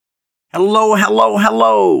Hello, hello,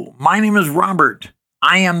 hello. My name is Robert.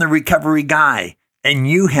 I am the recovery guy, and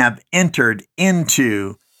you have entered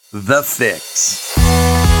into The Fix.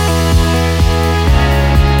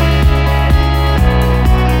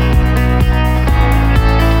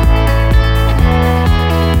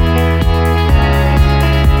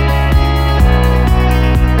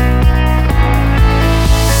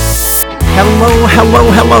 Hello, hello,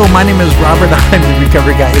 hello. My name is Robert. I'm the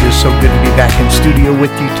recovery guy. It is so good to be back in studio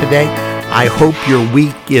with you today. I hope your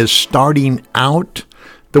week is starting out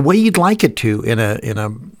the way you'd like it to, in a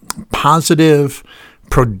positive,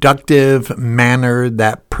 productive manner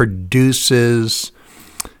that produces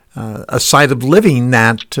a side of living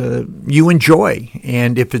that you enjoy.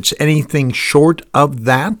 And if it's anything short of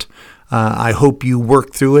that, I hope you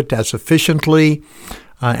work through it as efficiently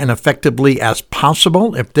and effectively as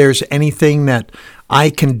possible. If there's anything that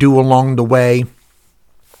I can do along the way,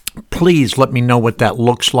 please let me know what that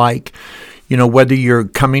looks like. You know, whether you're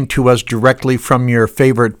coming to us directly from your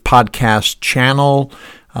favorite podcast channel,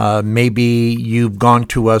 maybe you've gone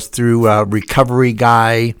to us through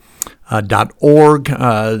recoveryguy.org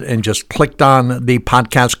and just clicked on the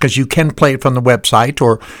podcast, because you can play it from the website,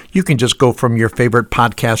 or you can just go from your favorite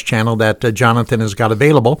podcast channel that Jonathan has got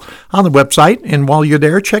available on the website. And while you're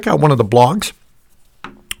there, check out one of the blogs.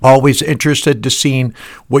 Always interested to seeing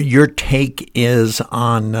what your take is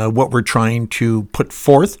on what we're trying to put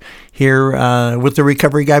forth here with the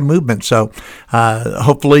Recovery Guy movement. So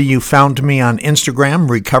hopefully you found me on Instagram,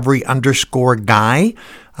 recovery_guy.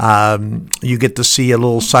 You get to see a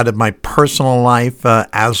little side of my personal life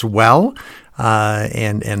as well,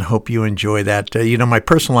 and hope you enjoy that. My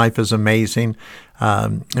personal life is amazing.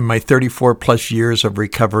 In my 34 plus years of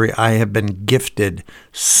recovery, I have been gifted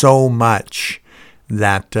so much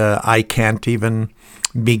that I can't even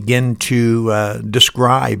begin to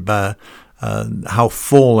describe how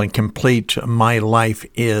full and complete my life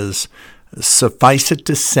is. Suffice it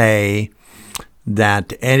to say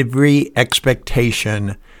that every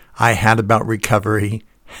expectation I had about recovery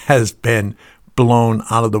has been blown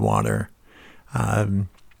out of the water.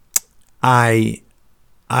 I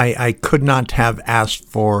could not have asked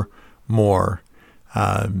for more.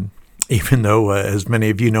 Even though, as many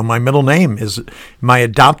of you know, my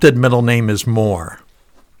adopted middle name is Moore.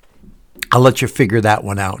 I'll let you figure that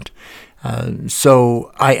one out.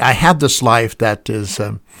 So I had this life that is,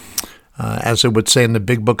 as it would say in the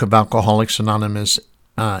Big Book of Alcoholics Anonymous,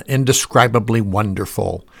 indescribably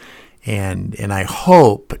wonderful. And I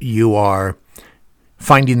hope you are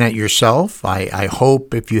finding that yourself. I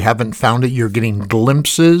hope if you haven't found it, you're getting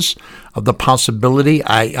glimpses of the possibility.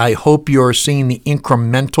 I hope you're seeing the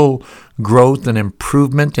incremental growth and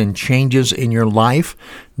improvement and changes in your life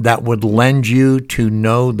that would lend you to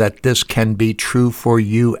know that this can be true for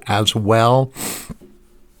you as well.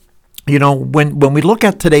 You know, when we look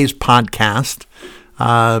at today's podcast,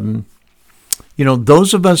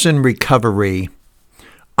 those of us in recovery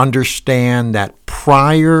understand that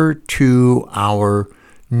prior to our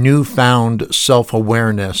newfound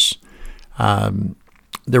self-awareness,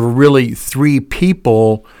 there were really three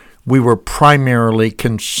people we were primarily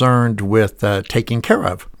concerned with taking care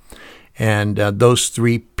of. And those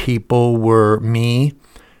three people were me,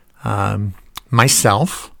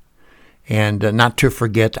 myself, and not to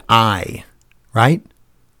forget I, right?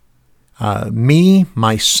 Me,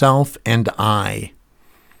 myself, and I.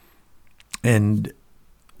 And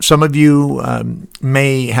some of you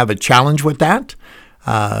may have a challenge with that.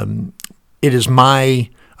 It is my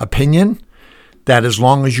opinion that as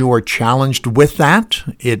long as you are challenged with that,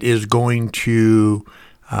 it is going to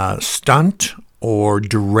stunt or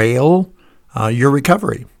derail your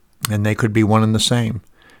recovery. And they could be one and the same.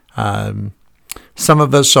 Some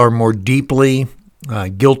of us are more deeply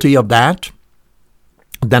guilty of that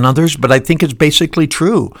than others, but I think it's basically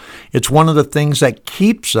true. It's one of the things that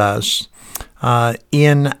keeps us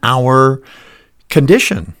in our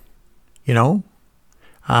condition,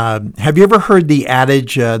 Have you ever heard the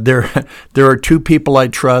adage, there are two people I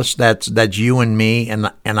trust, that's you and me,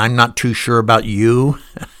 and I'm not too sure about you?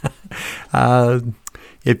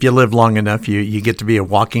 If you live long enough, you get to be a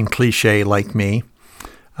walking cliche like me.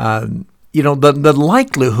 The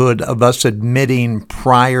likelihood of us admitting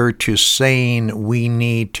prior to saying we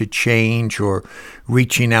need to change or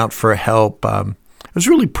reaching out for help was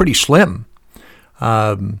really pretty slim.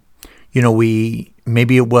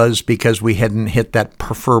 Maybe it was because we hadn't hit that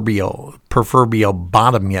proverbial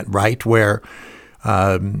bottom yet, right? Where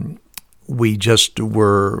we just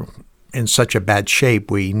were in such a bad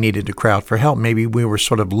shape we needed to cry out for help. Maybe we were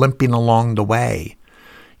sort of limping along the way.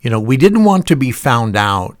 We didn't want to be found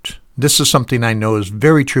out. This is something I know is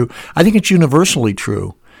very true. I think it's universally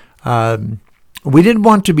true. We didn't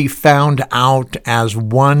want to be found out as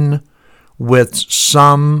one with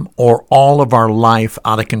some or all of our life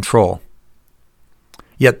out of control.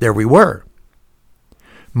 Yet there we were.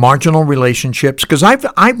 Marginal relationships, because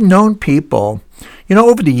I've known people,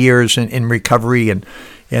 over the years in recovery and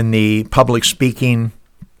in the public speaking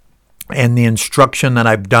and the instruction that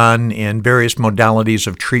I've done in various modalities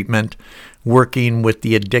of treatment, working with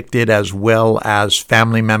the addicted as well as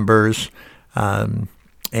family members,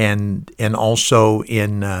 and also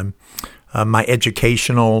in my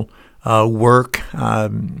educational work,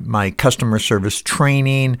 my customer service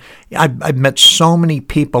training. I've met so many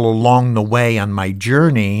people along the way on my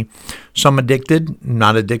journey, some addicted,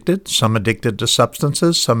 not addicted, some addicted to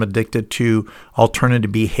substances, some addicted to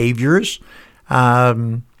alternative behaviors.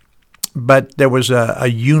 But there was a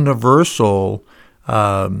universal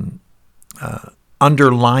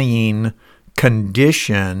underlying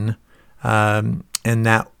condition, and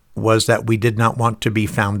that was that we did not want to be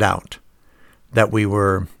found out, that we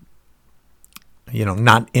were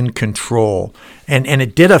not in control. And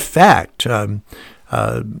it did affect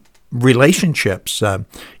relationships,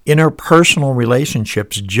 interpersonal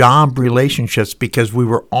relationships, job relationships, because we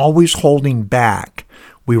were always holding back.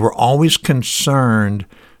 We were always concerned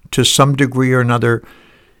to some degree or another,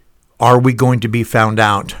 are we going to be found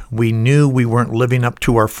out? We knew we weren't living up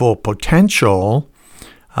to our full potential,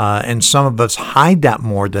 and some of us hide that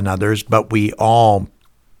more than others, but we all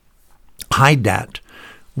hide that.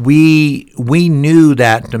 We knew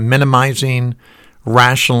that minimizing,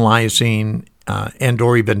 rationalizing, and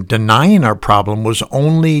or even denying our problem was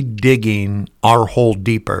only digging our hole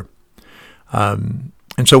deeper. And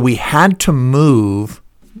so we had to move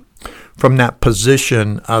from that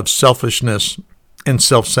position of selfishness and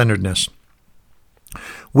self-centeredness.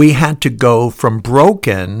 We had to go from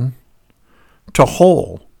broken to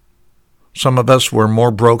whole. Some of us were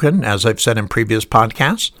more broken, as I've said in previous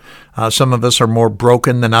podcasts. Some of us are more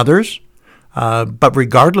broken than others. But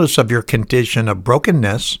regardless of your condition of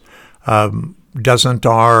brokenness, doesn't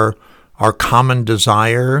our common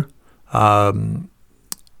desire,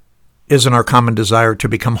 isn't our common desire to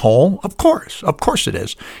become whole? Of course it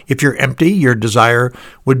is. If you're empty, your desire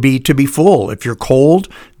would be to be full. If you're cold,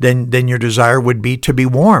 then your desire would be to be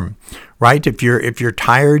warm, right? If you're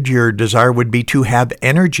tired, your desire would be to have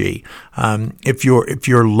energy. If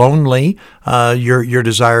you're lonely, your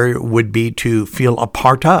desire would be to feel a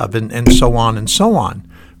part of, and so on and so on.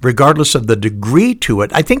 Regardless of the degree to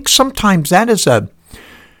it, I think sometimes that is I'm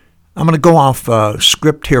going to go off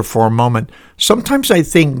script here for a moment. Sometimes I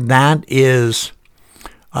think that is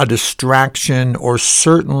a distraction, or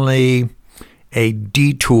certainly a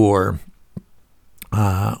detour,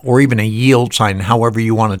 or even a yield sign, however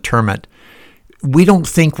you want to term it. We don't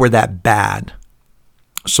think we're that bad.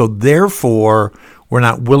 So therefore, we're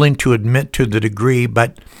not willing to admit to the degree.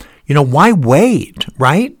 But, why wait,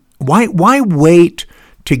 right? Why wait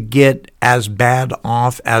to get as bad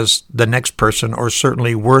off as the next person, or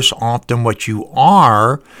certainly worse off than what you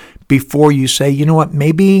are, before you say, you know what,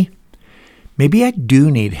 maybe I do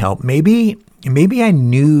need help. Maybe I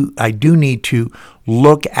do need to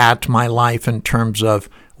look at my life in terms of,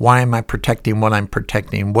 why am I protecting what I'm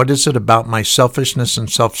protecting? What is it about my selfishness and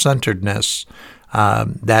self-centeredness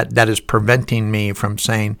that is preventing me from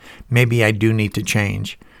saying, maybe I do need to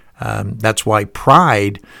change? That's why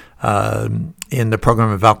pride, in the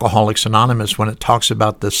program of Alcoholics Anonymous, when it talks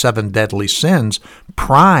about the 7 deadly sins,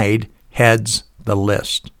 pride heads the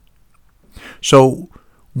list. So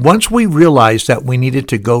once we realized that we needed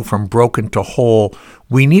to go from broken to whole,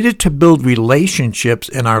 we needed to build relationships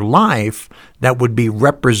in our life that would be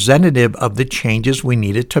representative of the changes we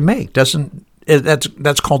needed to make. That's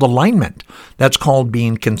called alignment. That's called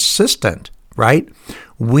being consistent, right?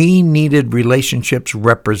 We needed relationships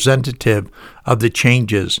representative of the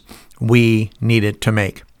changes we needed to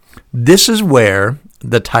make. This is where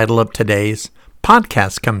the title of today's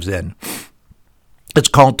podcast comes in.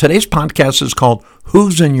 Today's podcast is called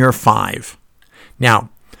Who's in Your Five? Now,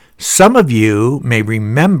 some of you may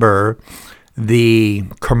remember the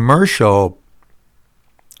commercial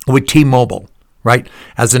with T-Mobile, right?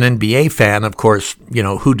 As an NBA fan, of course,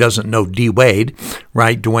 who doesn't know D. Wade,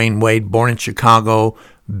 right? Dwayne Wade, born in Chicago,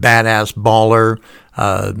 badass baller,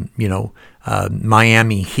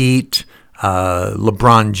 Miami Heat,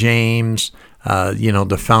 LeBron James,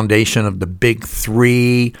 the foundation of the big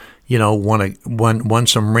three, won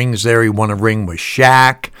some rings there. He won a ring with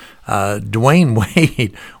Shaq. Dwayne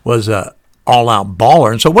Wade was a all-out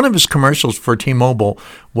baller. And so one of his commercials for T-Mobile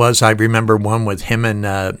was, I remember one with him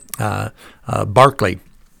and Barkley.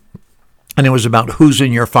 And it was about who's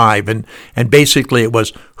in your 5, and basically it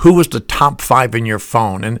was who was the top 5 in your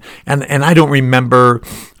phone. And I don't remember,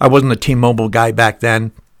 I wasn't a T-Mobile guy back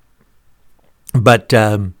then, but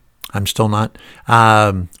I'm still not,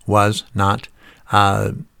 was not.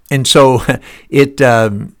 And so I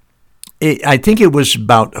think it was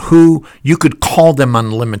about who you could call them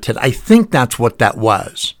unlimited. I think that's what that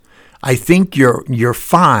was. I think your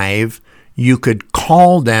 5, you could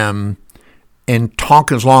call them and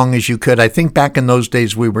talk as long as you could. I think back in those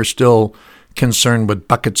days we were still concerned with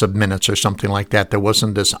buckets of minutes or something like that. There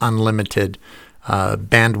wasn't this unlimited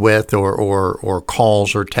bandwidth or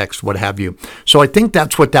calls or text, what have you. So I think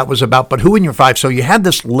that's what that was about. But who in your 5? So you had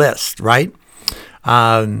this list, right?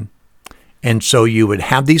 And so you would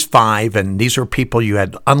have these 5, and these are people you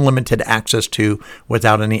had unlimited access to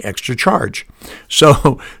without any extra charge.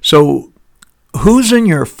 So who's in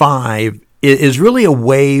your 5 is really a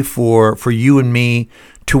way for you and me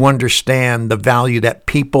to understand the value that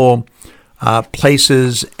people,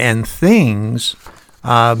 places, and things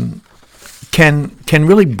can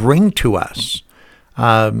really bring to us.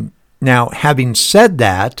 Now, having said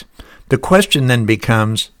that, the question then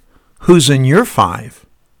becomes, who's in your 5?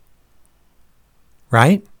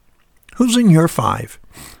 Right? Who's in your 5?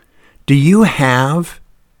 Do you have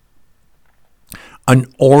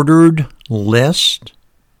an ordered list?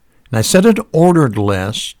 And I said an ordered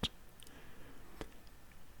list,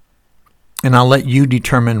 and I'll let you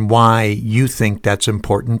determine why you think that's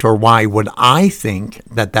important, or why would I think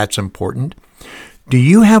that that's important. Do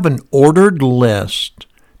you have an ordered list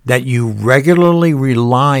that you regularly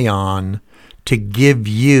rely on to give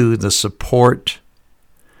you the support,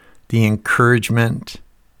 the encouragement,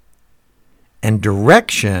 and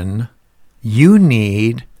direction you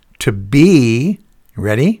need to be,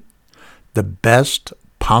 ready, the best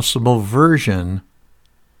possible version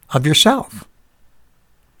of yourself?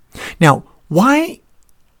 Now, why?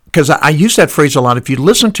 Because I use that phrase a lot. If you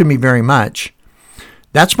listen to me very much,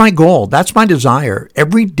 that's my goal. That's my desire.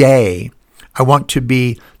 Every day, I want to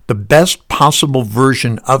be the best possible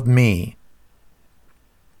version of me,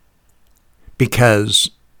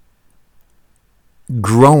 because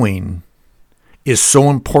growing is so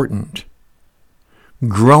important.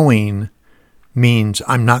 Growing means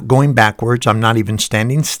I'm not going backwards. I'm not even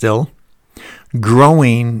standing still.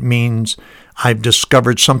 Growing means I've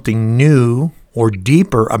discovered something new or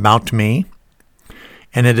deeper about me,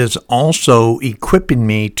 and it is also equipping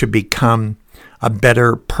me to become a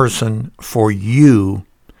better person for you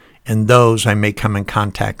and those I may come in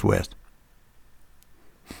contact with.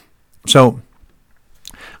 So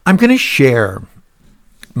I'm going to share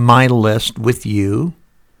my list with you,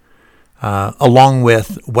 along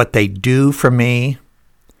with what they do for me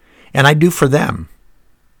and I do for them.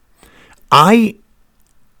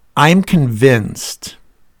 I'm convinced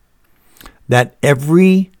that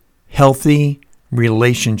every healthy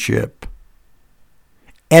relationship,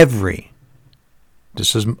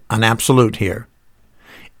 this is an absolute here,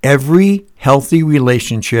 every healthy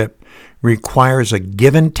relationship requires a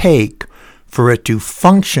give and take for it to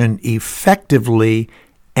function effectively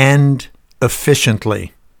and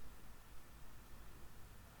efficiently.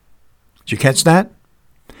 Did you catch that?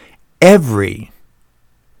 Every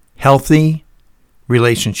healthy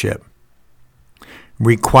relationship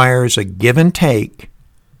requires a give and take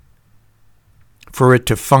for it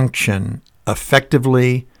to function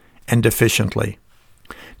effectively and efficiently.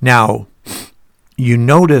 Now, you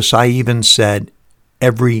notice I even said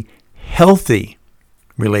every healthy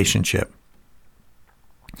relationship,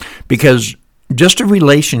 because just a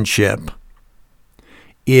relationship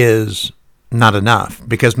is not enough,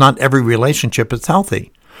 because not every relationship is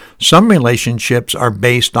healthy. Some relationships are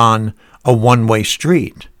based on a one-way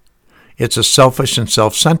street. It's a selfish and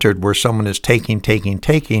self-centered, where someone is taking.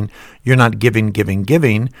 You're not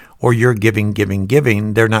giving, or you're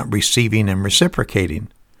giving. They're not receiving and reciprocating.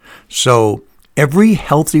 So every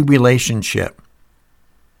healthy relationship,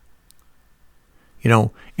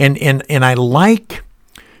 and I like,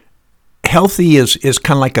 healthy is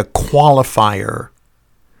kind of like a qualifier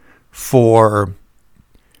for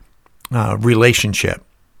relationship.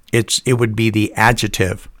 It would be the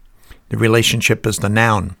adjective. The relationship is the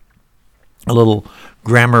noun. A little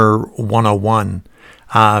grammar 101.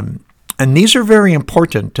 And these are very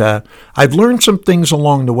important. I've learned some things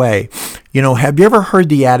along the way. Have you ever heard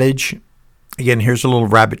the adage, again, here's a little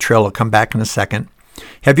rabbit trail, I'll come back in a second.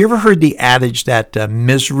 Have you ever heard the adage that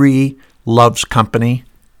misery loves company?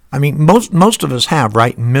 I mean, most of us have,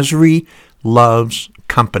 right? Misery loves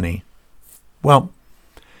company. Well,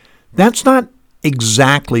 that's not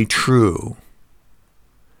exactly true.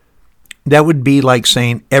 That would be like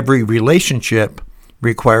saying every relationship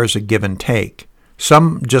requires a give and take.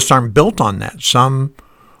 Some just aren't built on that. Some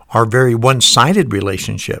are very one-sided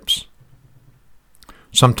relationships.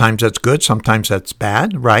 Sometimes that's good, sometimes that's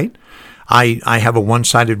bad, right? I have a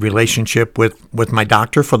one-sided relationship with my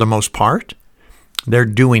doctor for the most part. They're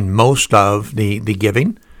doing most of the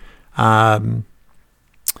giving.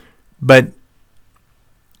 But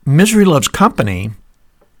misery loves company.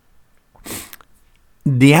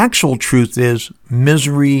 The actual truth is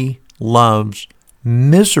misery loves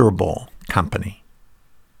miserable company.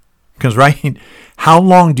 Because, right, how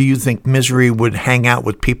long do you think misery would hang out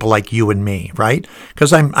with people like you and me, right?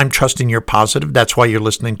 Because I'm trusting you're positive. That's why you're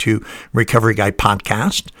listening to Recovery Guy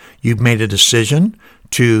Podcast. You've made a decision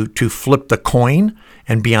to flip the coin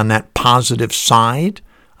and be on that positive side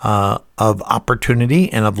of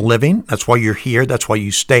opportunity and of living. That's why you're here. That's why you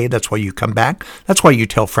stay. That's why you come back. That's why you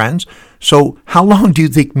tell friends. So how long do you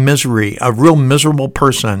think misery, a real miserable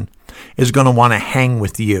person, is going to want to hang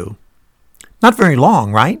with you? Not very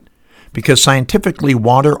long, right? Because scientifically,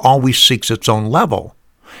 water always seeks its own level.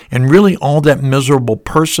 And really all that miserable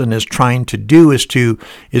person is trying to do is to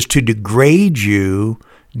degrade you,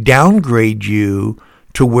 downgrade you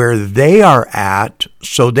to where they are at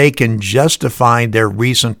so they can justify their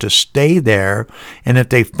reason to stay there. And if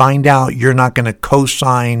they find out you're not going to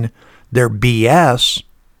co-sign their BS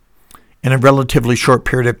in a relatively short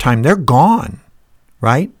period of time, they're gone,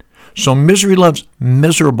 right? So misery loves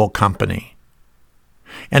miserable company.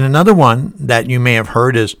 And another one that you may have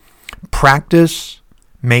heard is practice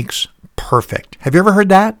makes perfect. Have you ever heard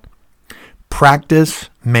that? Practice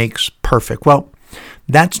makes perfect. Well,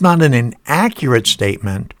 that's not an inaccurate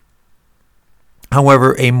statement.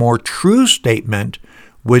 However, a more true statement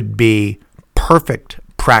would be perfect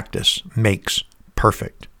practice makes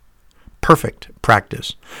perfect. Perfect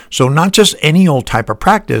practice. So not just any old type of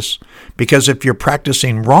practice, because if you're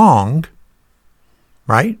practicing wrong,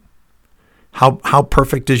 right? How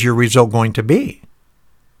perfect is your result going to be?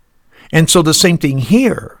 And so the same thing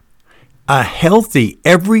here.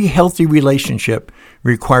 Every healthy relationship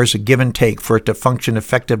requires a give and take for it to function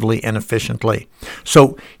effectively and efficiently.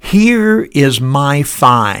 So here is my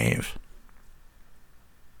 5.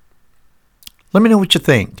 Let me know what you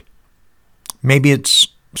think. Maybe it's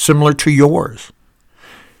similar to yours.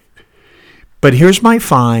 But here's my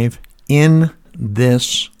 5 in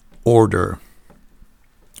this order.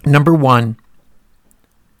 Number 1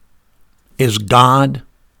 is God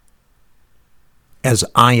as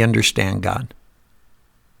I understand God.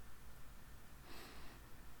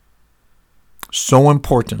 So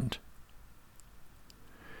important.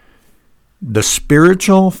 The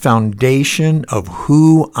spiritual foundation of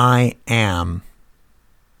who I am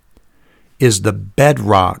is the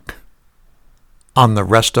bedrock on the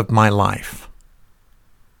rest of my life.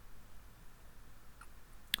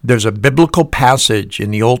 There's a biblical passage in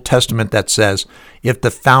the Old Testament that says, if the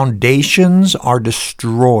foundations are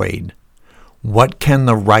destroyed, what can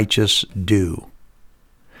the righteous do?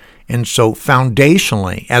 And so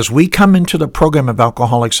foundationally, as we come into the program of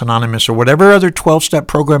Alcoholics Anonymous or whatever other 12-step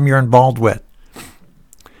program you're involved with,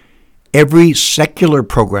 every secular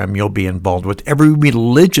program you'll be involved with, every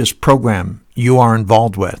religious program you are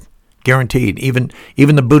involved with, guaranteed, even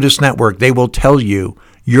the Buddhist network, they will tell you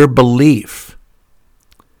your belief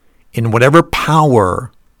in whatever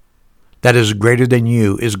power that is greater than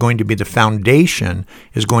you is going to be the foundation,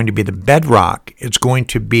 is going to be the bedrock. It's going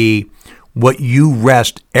to be what you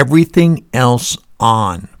rest everything else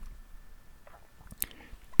on.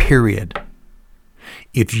 Period.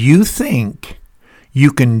 If you think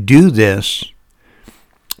you can do this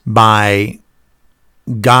by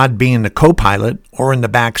God being the co-pilot or in the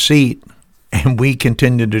back seat and we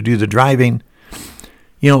continue to do the driving,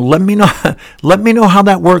 let me know how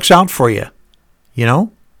that works out for you,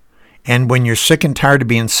 And when you're sick and tired of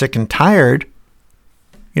being sick and tired,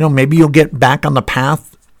 maybe you'll get back on the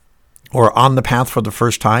path or on the path for the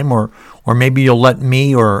first time, or maybe you'll let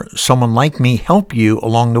me or someone like me help you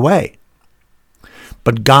along the way.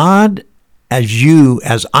 But God,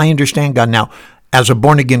 as I understand God now, as a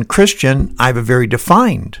born-again Christian, I have a very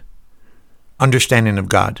defined understanding of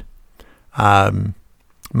God.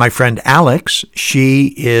 My friend Alex,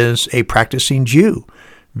 she is a practicing Jew,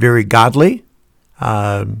 very godly,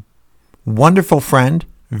 wonderful friend,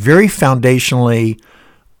 very foundationally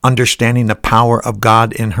understanding the power of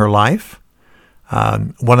God in her life.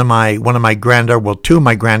 Two of my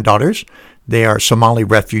granddaughters, they are Somali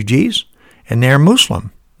refugees, and they are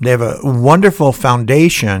Muslim. They have a wonderful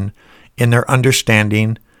foundation in their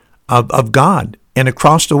understanding of God. And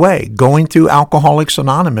across the way, going through Alcoholics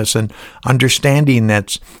Anonymous and understanding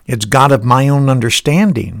that it's God of my own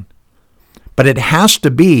understanding. But it has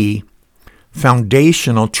to be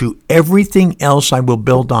foundational to everything else I will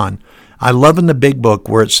build on. I love in the big book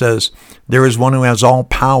where it says, there is one who has all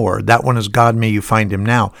power. That one is God. May you find him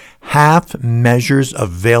now. Half measures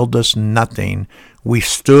availed us nothing. We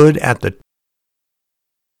stood at the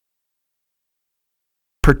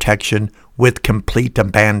protection with complete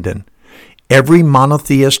abandon. Every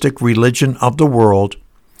monotheistic religion of the world,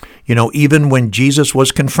 even when Jesus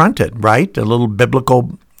was confronted, right? A little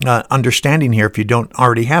biblical understanding here if you don't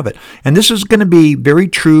already have it. And this is going to be very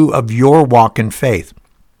true of your walk in faith.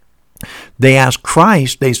 They asked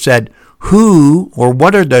Christ, they said,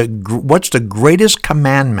 what's the greatest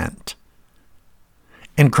commandment?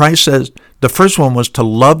 And Christ says, the first one was to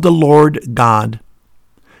love the Lord God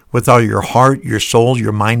with all your heart, your soul,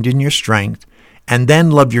 your mind, and your strength, and then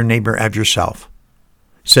love your neighbor as yourself.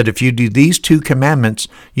 He said, if you do these two commandments,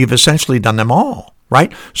 you've essentially done them all,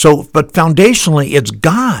 right? So, but foundationally, it's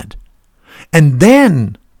God. And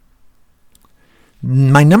then,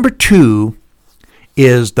 my number 2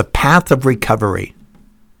 is the path of recovery.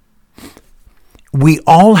 We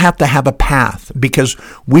all have to have a path because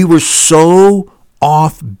we were so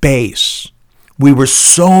off base. We were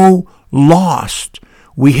so lost.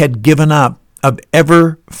 We had given up of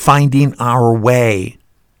ever finding our way.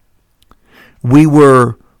 We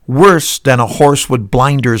were worse than a horse with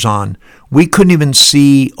blinders on. We couldn't even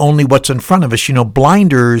see only what's in front of us.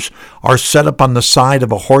 Blinders are set up on the side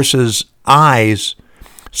of a horse's eyes,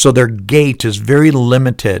 so their gait is very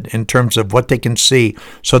limited in terms of what they can see,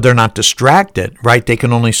 so they're not distracted, right? They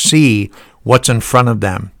can only see what's in front of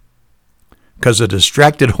them, because a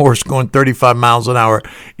distracted horse going 35 miles an hour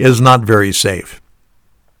is not very safe.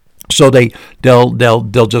 So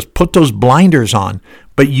they'll just put those blinders on.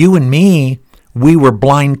 But you and me, we were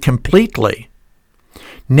blind completely.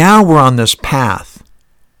 Now we're on this path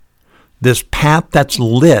that's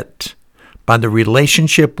lit by the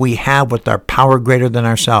relationship we have with our power greater than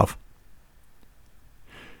ourselves.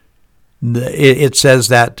 It says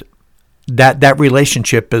that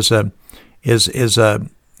relationship is a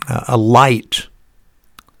light,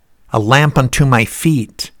 a lamp unto my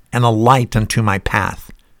feet, and a light unto my path.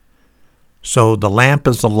 So the lamp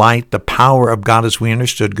is the light, the power of God as we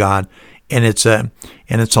understood God, and it's a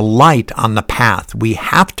light on the path. We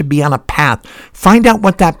have to be on a path. Find out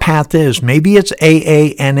what that path is. Maybe it's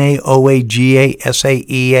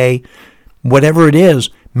AANAOAGASAEA, whatever it is.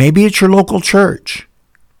 Maybe it's your local church.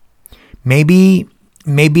 Maybe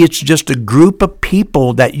it's just a group of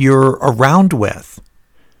people that you're around with.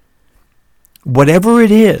 Whatever it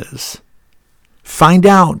is, find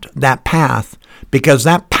out that path, because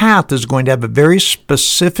that path is going to have a very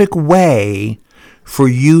specific way for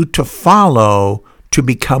you to follow to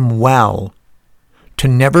become well, to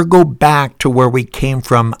never go back to where we came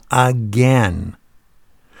from again.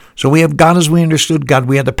 So we have God as we understood God.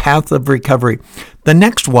 We have the path of recovery. The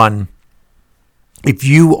next one, if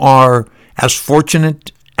you are as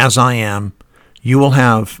fortunate as I am, you will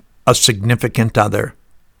have a significant other.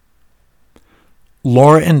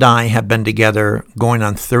 Laura and I have been together going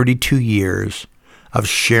on 32 years of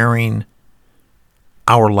sharing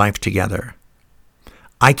our life together.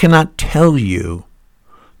 I cannot tell you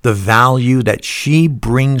the value that she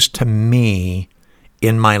brings to me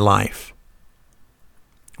in my life.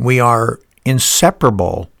 We are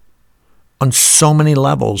inseparable on so many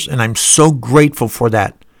levels, and I'm so grateful for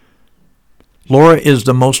that. Laura is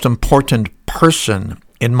the most important person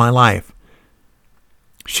in my life.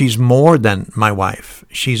 She's more than my wife.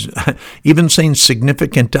 She's even saying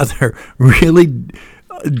significant other really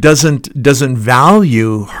doesn't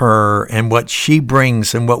value her and what she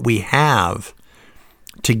brings and what we have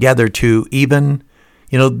together to even,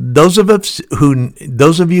 those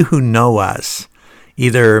of you who know us,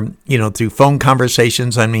 either, through phone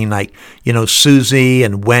conversations, Susie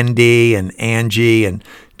and Wendy and Angie and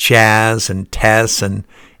Chaz and Tess and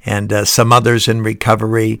some others in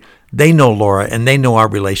recovery, they know Laura and they know our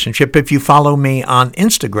relationship. If you follow me on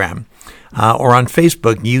Instagram or on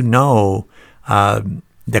Facebook, you know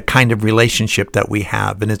the kind of relationship that we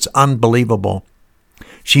have, and it's unbelievable.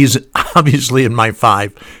 She's obviously in my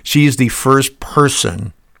 5. She's the first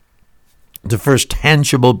person, the first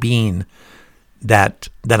tangible being that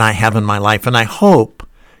I have in my life, and I hope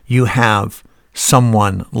you have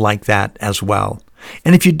someone like that as well.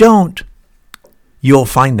 And if you don't, you'll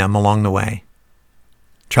find them along the way.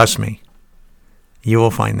 Trust me, you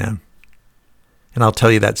will find them. And I'll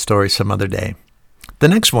tell you that story some other day. The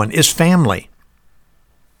next one is family.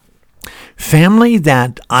 Family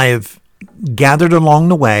that I've gathered along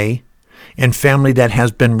the way and family that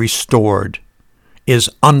has been restored is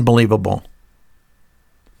unbelievable.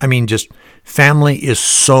 Just family is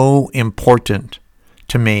so important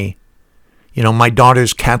to me. My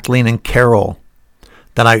daughters Kathleen and Carol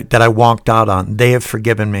that I walked out on, they have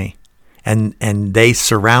forgiven me. And they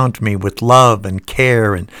surround me with love and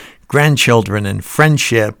care and grandchildren and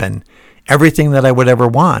friendship and everything that I would ever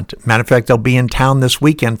want. Matter of fact, they'll be in town this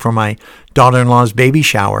weekend for my daughter-in-law's baby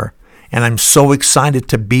shower, and I'm so excited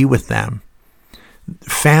to be with them.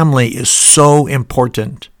 Family is so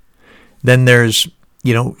important. Then there's,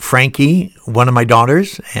 Frankie, one of my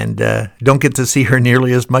daughters, and don't get to see her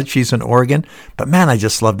nearly as much. She's in Oregon. But man, I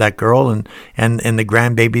just love that girl and the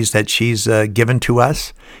grandbabies that she's given to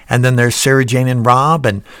us. And then there's Sarah Jane and Rob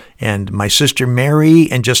and my sister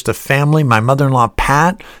Mary and just a family, my mother-in-law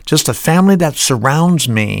Pat, just a family that surrounds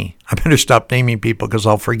me. I better stop naming people because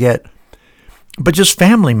I'll forget. But just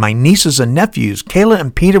family, my nieces and nephews. Kayla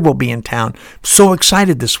and Peter will be in town. I'm so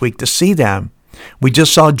excited this week to see them. We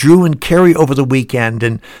just saw Drew and Carrie over the weekend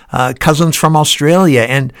and cousins from Australia.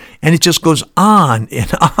 And it just goes on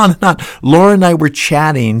and on and on. Laura and I were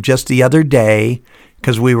chatting just the other day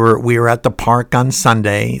because we were at the park on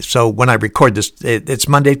Sunday. So when I record this, it's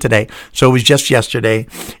Monday today. So it was just yesterday.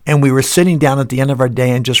 And we were sitting down at the end of our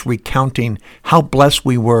day and just recounting how blessed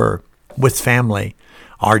we were with family.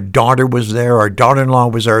 Our daughter was there. Our daughter-in-law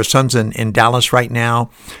was there. Our son's in Dallas right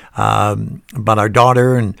now. But our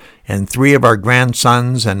daughter and three of our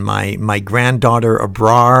grandsons and my granddaughter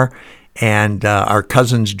Abrar and our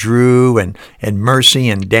cousins Drew and Mercy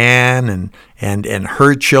and Dan and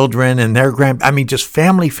her children and their just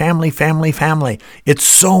family. It's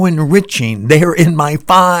so enriching. They're in my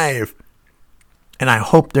 5. And I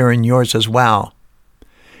hope they're in yours as well.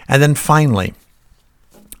 And then finally,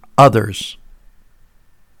 others.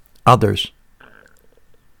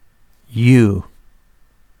 You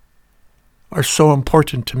are so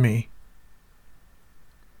important to me.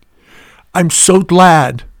 I'm so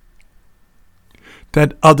glad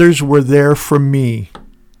that others were there for me.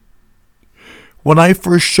 When I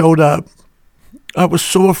first showed up, I was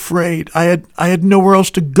so afraid. I had nowhere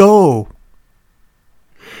else to go.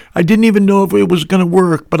 I didn't even know if it was going to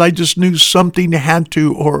work, but I just knew something had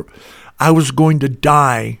to, or I was going to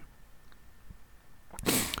die.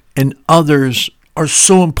 And others are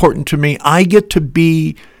so important to me. I get to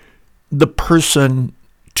be the person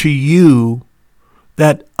to you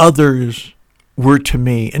that others were to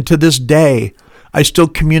me. And to this day, I still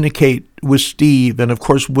communicate with Steve and, of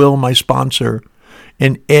course, Will, my sponsor,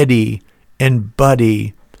 and Eddie and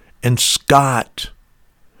Buddy and Scott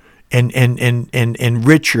and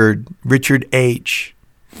Richard H.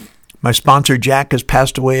 My sponsor, Jack, has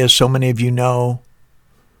passed away, as so many of you know.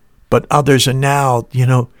 But others are now,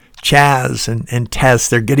 Chaz and Tess,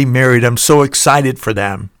 they're getting married. I'm so excited for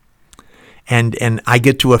them. And I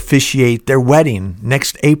get to officiate their wedding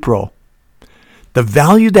next April. The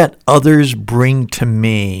value that others bring to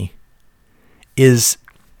me is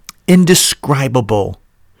indescribable.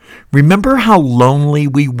 Remember how lonely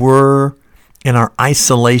we were in our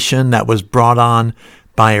isolation that was brought on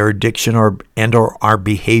by our addiction or our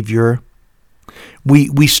behavior?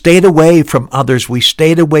 We stayed away from others. We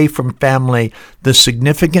stayed away from family. The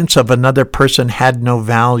significance of another person had no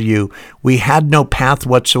value. We had no path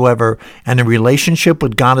whatsoever. And a relationship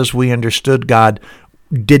with God as we understood God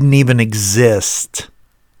didn't even exist.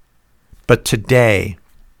 But today,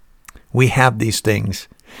 we have these things.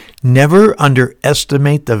 Never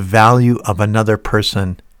underestimate the value of another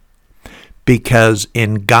person, because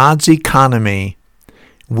in God's economy,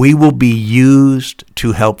 we will be used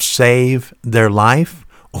to help save their life,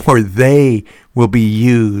 or they will be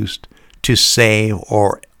used to save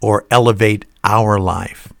or elevate our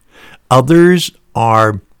life. Others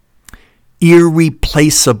are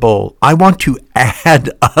irreplaceable. I want to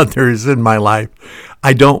add others in my life.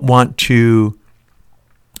 I don't want to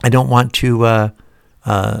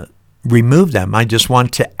remove them. I just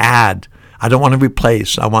want to add. I don't want to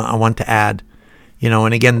replace. I want to add.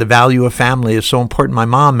 And again, the value of family is so important. My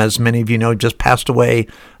mom, as many of you know, just passed away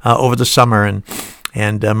over the summer,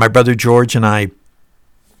 and my brother George and I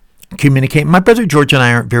communicate. My brother George and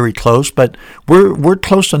I aren't very close, but we're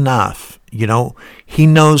close enough. He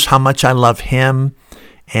knows how much I love him,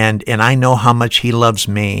 and I know how much he loves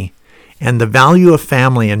me. And the value of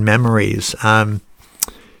family and memories.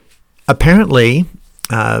 Apparently,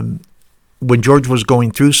 when George was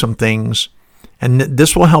going through some things, and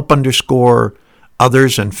this will help underscore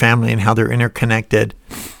others and family and how they're interconnected,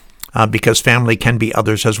 because family can be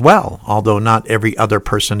others as well, although not every other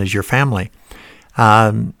person is your family.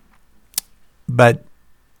 But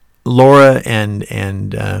Laura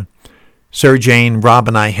and Sarah Jane, Rob,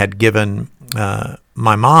 and I had given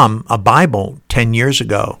my mom a Bible 10 years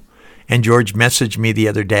ago, and George messaged me the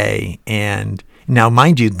other day, and Now,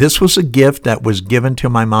 mind you, this was a gift that was given to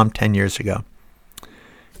my mom 10 years ago.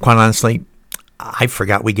 Quite honestly, I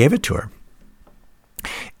forgot we gave it to her.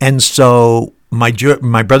 And so my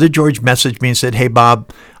brother George messaged me and said, "Hey, Bob,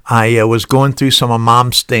 I was going through some of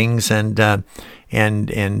Mom's things, and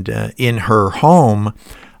in her home,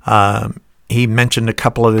 he mentioned a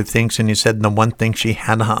couple other things, and he said the one thing she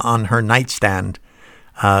had on her nightstand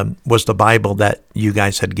was the Bible that you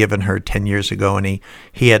guys had given her 10 years ago, and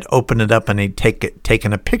he had opened it up and he'd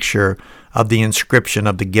taken a picture of the inscription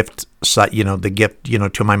of the gift,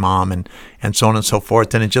 to my mom, and so on and so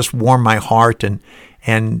forth, and it just warmed my heart, and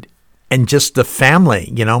just the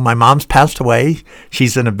family. My mom's passed away.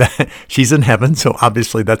 She's in heaven, so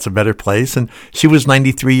obviously that's a better place. And she was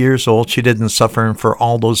 93 years old. She didn't suffer, and for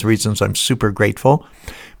all those reasons, I'm super grateful.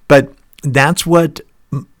 But that's what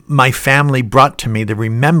my family brought to me, the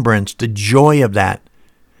remembrance, the joy of that.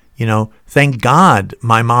 Thank God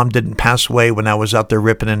my mom didn't pass away when I was out there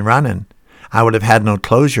ripping and running. I would have had no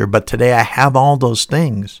closure, but today I have all those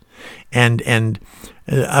things. And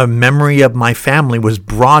a memory of my family was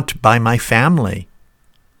brought by my family.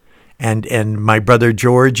 And my brother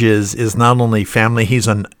George is not only family, he's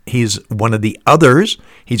one of the others.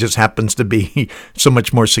 He just happens to be so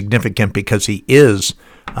much more significant because he is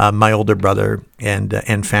my older brother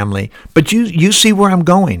and family. But you see where I'm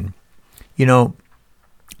going.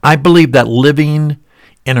 I believe that living,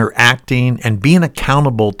 interacting, and being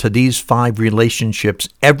accountable to these 5 relationships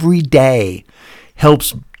every day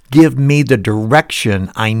helps give me the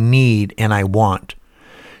direction I need and I want.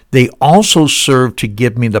 They also serve to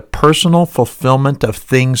give me the personal fulfillment of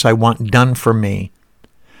things I want done for me.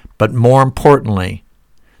 But more importantly,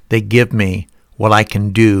 they give me what I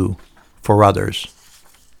can do for others.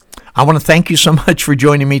 I want to thank you so much for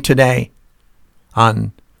joining me today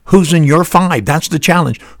on Who's in Your 5? That's the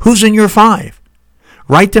challenge. Who's in your 5?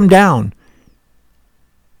 Write them down.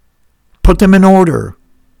 Put them in order.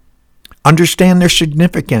 Understand their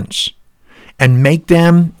significance. And make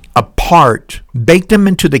them a part. Bake them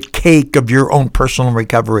into the cake of your own personal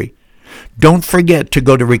recovery. Don't forget to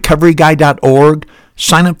go to recoveryguy.org.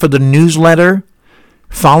 Sign up for the newsletter.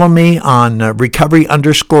 Follow me on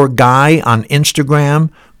recovery_guy on Instagram.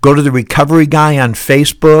 Go to the Recovery Guy on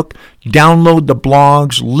Facebook. Download the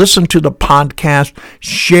blogs. Listen to the podcast.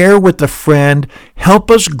 Share with a friend. Help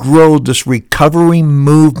us grow this recovery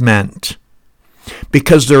movement.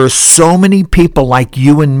 Because there are so many people like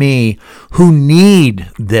you and me who need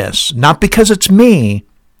this. Not because it's me,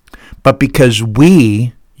 but because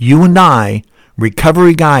we, you and I,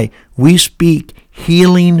 Recovery Guy, we speak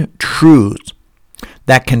healing truths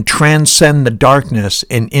that can transcend the darkness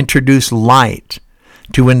and introduce light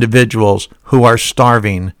to individuals who are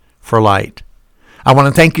starving for light. I want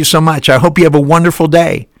to thank you so much. I hope you have a wonderful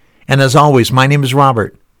day. And as always, my name is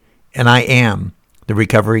Robert, and I am the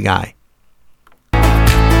Recovery Guy.